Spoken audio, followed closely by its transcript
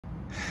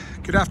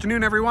Good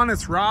afternoon, everyone.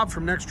 It's Rob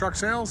from Next Truck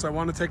Sales. I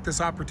want to take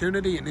this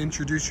opportunity and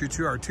introduce you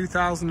to our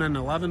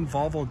 2011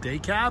 Volvo Day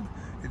Cab.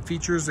 It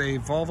features a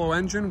Volvo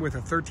engine with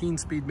a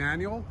 13-speed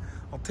manual.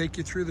 I'll take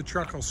you through the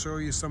truck. I'll show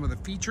you some of the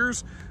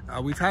features.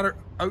 We've had it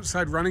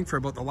outside running for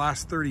about the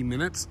last 30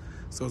 minutes,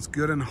 so it's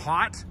good and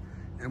hot.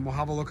 And we'll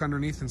have a look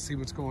underneath and see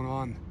what's going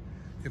on,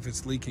 if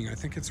it's leaking. I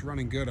think it's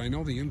running good. I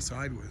know the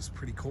inside was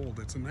pretty cold.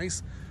 It's a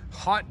nice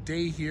hot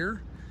day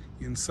here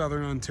in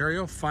Southern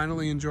Ontario.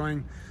 Finally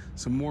enjoying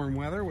some warm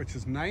weather, which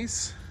is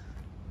nice.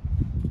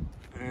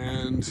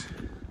 And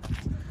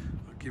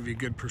I'll give you a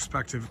good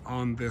perspective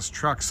on this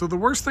truck. So the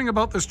worst thing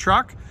about this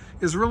truck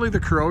is really the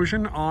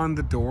corrosion on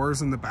the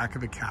doors and the back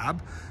of the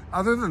cab.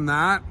 Other than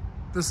that,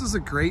 this is a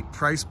great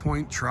price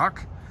point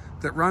truck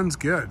that runs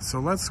good.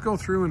 So let's go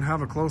through and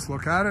have a close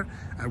look at it.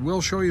 I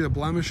will show you the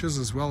blemishes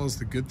as well as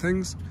the good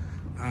things.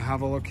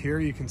 Have a look here.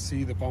 You can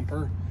see the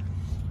bumper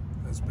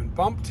has been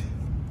bumped.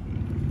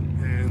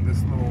 And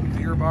this little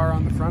deer bar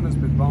on the front has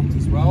been bumped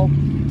as well.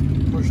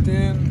 Pushed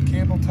in,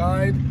 cable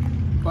tied,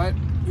 but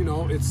you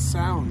know, it's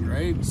sound,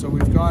 right? So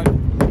we've got a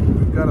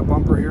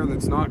bumper here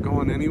that's not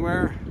going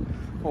anywhere.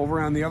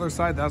 Over on the other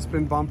side, that's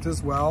been bumped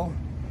as well.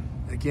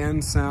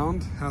 Again,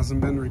 sound,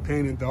 hasn't been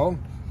repainted though.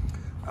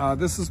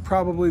 This is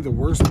probably the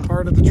worst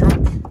part of the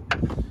truck.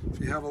 If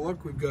you have a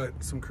look, we've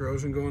got some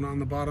corrosion going on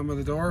the bottom of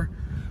the door.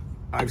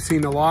 I've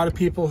seen a lot of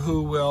people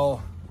who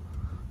will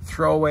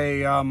throw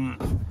a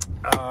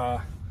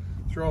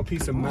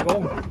piece of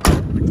metal.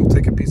 They'll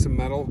take a piece of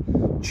metal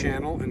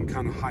channel and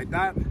kind of hide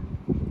that.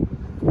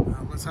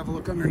 Let's have a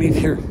look underneath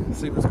here,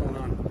 see what's going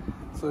on.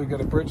 So we've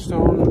got a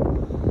Bridgestone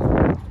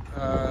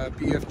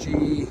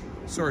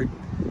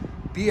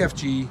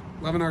BFG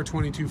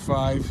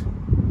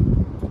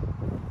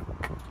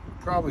 11R22.5,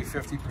 probably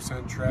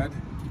 50% tread.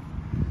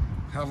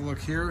 Have a look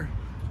here,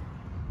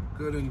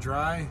 good and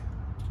dry,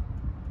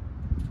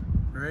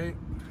 right?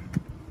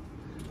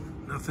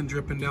 Nothing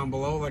dripping down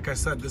below. Like I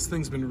said, this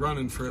thing's been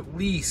running for at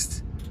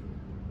least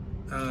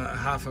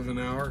half of an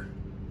hour.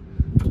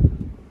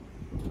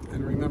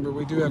 And remember,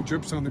 we do have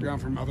drips on the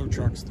ground from other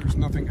trucks. There's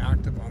nothing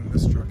active on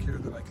this truck here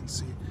that I can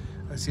see.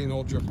 I see an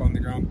old drip on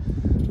the ground.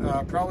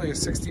 Probably a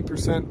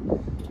 60%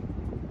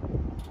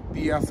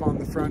 BF on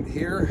the front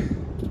here.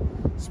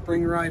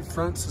 Spring ride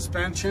front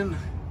suspension.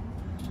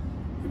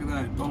 Look at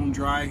that, bone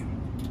dry.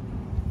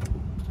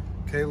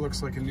 Okay,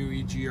 looks like a new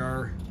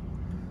EGR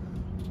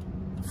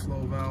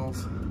flow valve.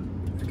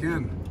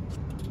 Again,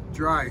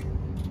 dry.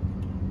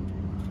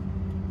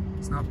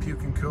 It's not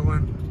puking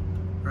coolant,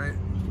 right?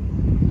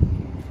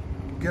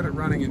 We'll get it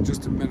running in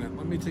just a minute.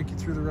 Let me take you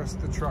through the rest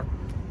of the truck.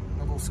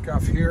 A little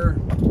scuff here.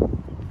 Oh,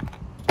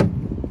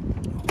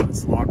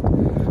 it's locked.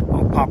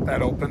 I'll pop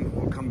that open.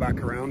 We'll come back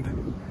around.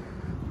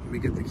 Let me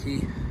get the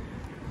key.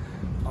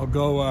 I'll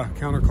go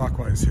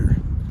counterclockwise here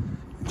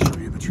and show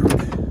you the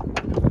truck.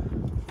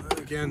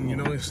 Again, you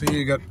know, you see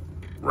you got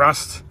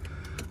rust.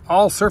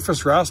 All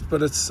surface rust,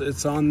 but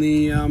it's on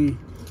the, I'm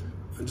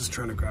just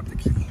trying to grab the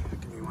key.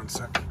 Give me 1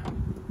 sec.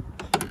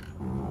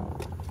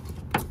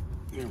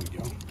 There we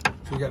go.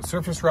 So you got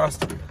surface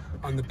rust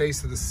on the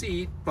base of the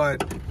seat,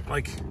 but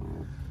like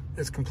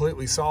it's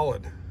completely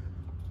solid.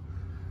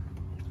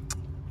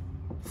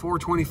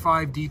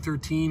 425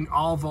 D13,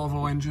 all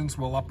Volvo engines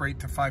will uprate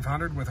to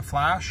 500 with a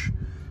flash.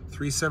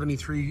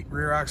 373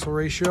 rear axle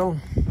ratio.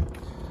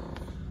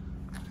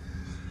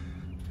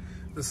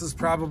 This is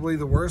probably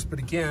the worst, but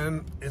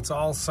again, it's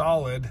all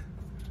solid,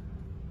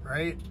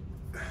 right?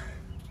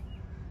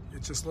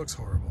 It just looks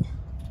horrible.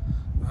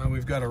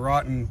 We've got a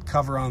rotten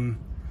cover on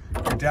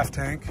your def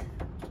tank.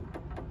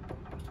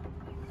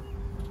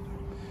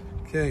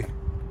 Okay,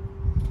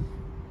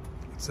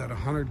 it's at a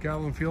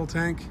 100-gallon fuel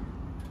tank.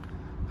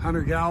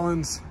 100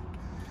 gallons.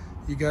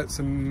 You got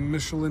some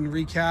Michelin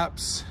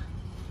recaps,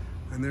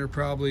 and they're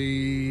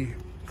probably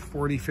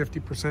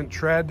 40–50%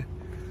 tread.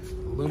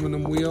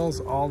 Aluminum wheels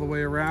all the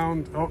way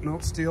around. Oh no,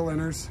 steel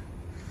inners.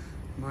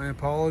 My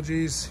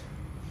apologies.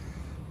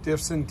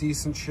 Diffs in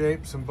decent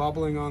shape. Some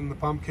bubbling on the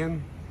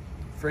pumpkin.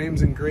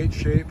 Frame's in great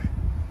shape.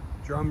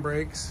 Drum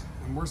brakes.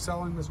 And we're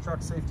selling this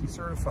truck safety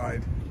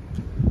certified.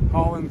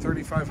 Holland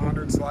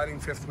 3500 sliding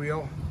fifth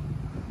wheel.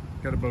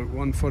 Got about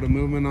 1 foot of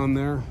movement on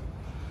there.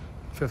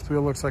 Fifth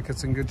wheel looks like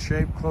it's in good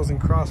shape. Closing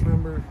cross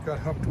member got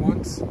hooked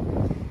once.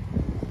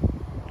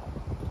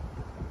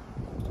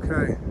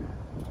 Okay.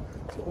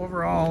 So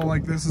overall,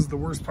 like, this is the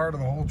worst part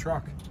of the whole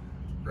truck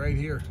right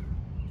here.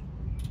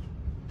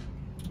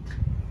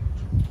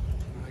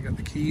 I got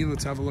the key.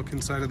 Let's have a look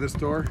inside of this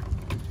door.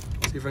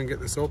 See if I can get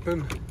this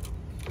open.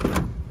 If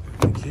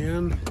I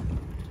can.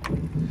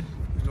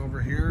 And over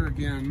here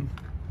again.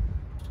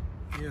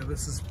 Yeah,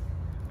 this is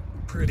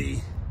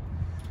pretty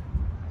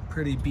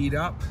beat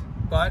up,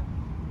 but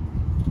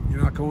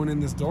you're not going in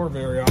this door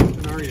very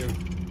often, are you?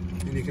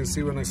 And you can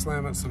see when I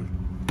slam it, some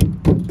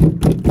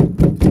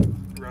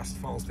rust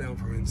falls down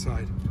from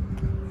inside.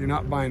 You're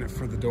not buying it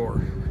for the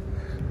door.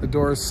 The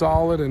door is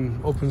solid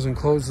and opens and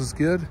closes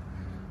good.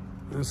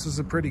 This is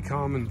a pretty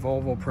common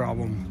Volvo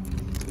problem.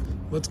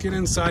 Let's get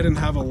inside and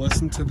have a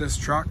listen to this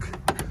truck.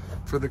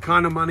 For the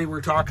kind of money we're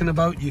talking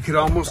about, you could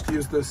almost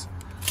use this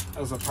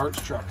as a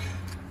parts truck.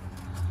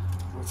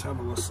 Let's have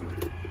a listen.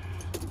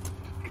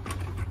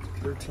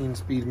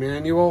 13-speed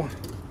manual,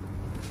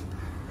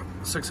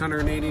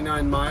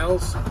 689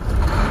 miles.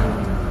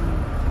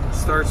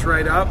 Starts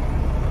right up.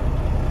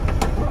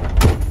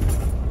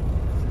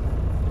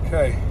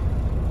 Okay,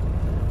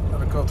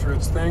 let it go through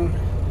its thing.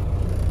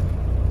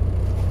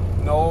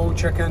 No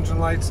check engine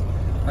lights.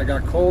 I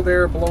got cold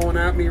air blowing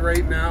at me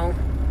right now.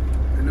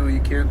 I know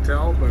you can't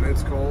tell, but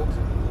it's cold.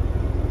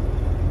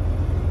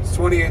 It's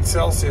 28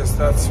 Celsius,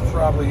 that's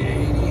probably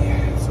 80.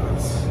 So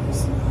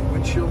the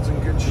windshield's in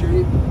good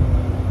shape.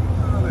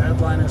 The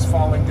headliner's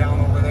falling down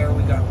over there.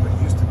 We got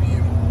what used to be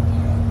a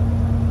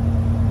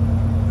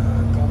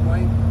dome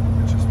light,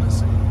 which is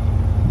missing.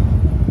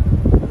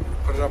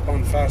 Put it up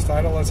on fast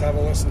idle, let's have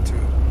a listen to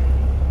it.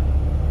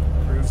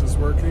 Cruise is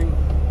working.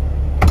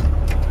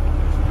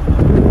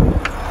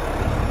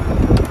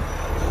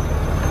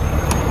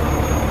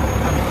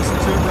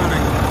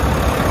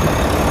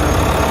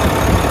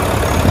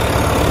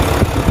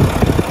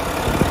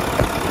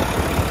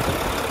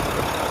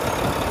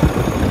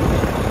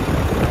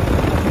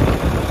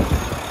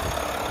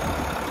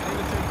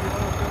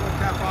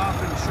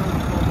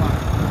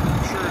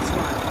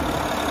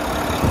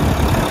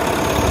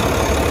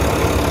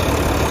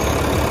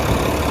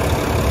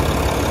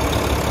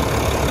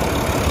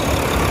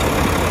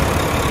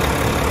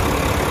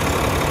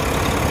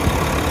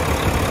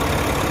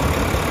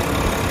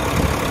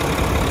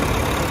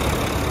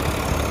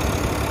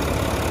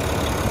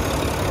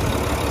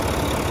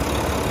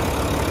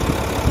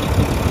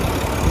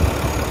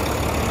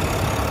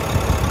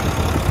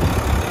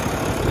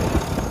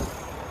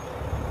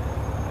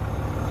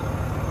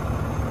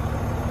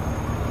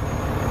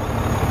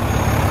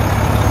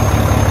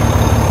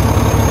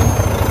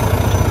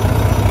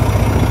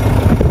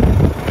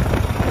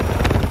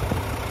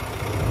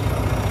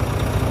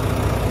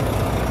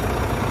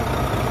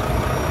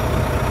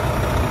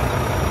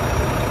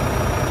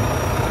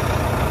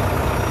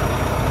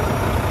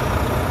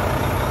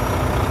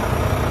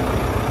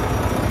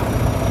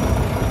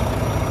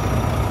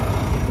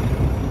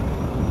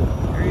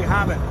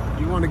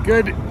 You want a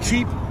good,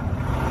 cheap,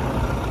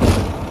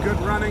 good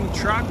running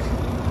truck?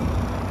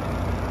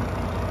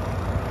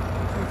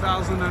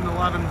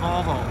 2011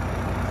 Volvo.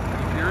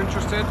 If you're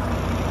interested,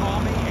 call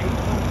me.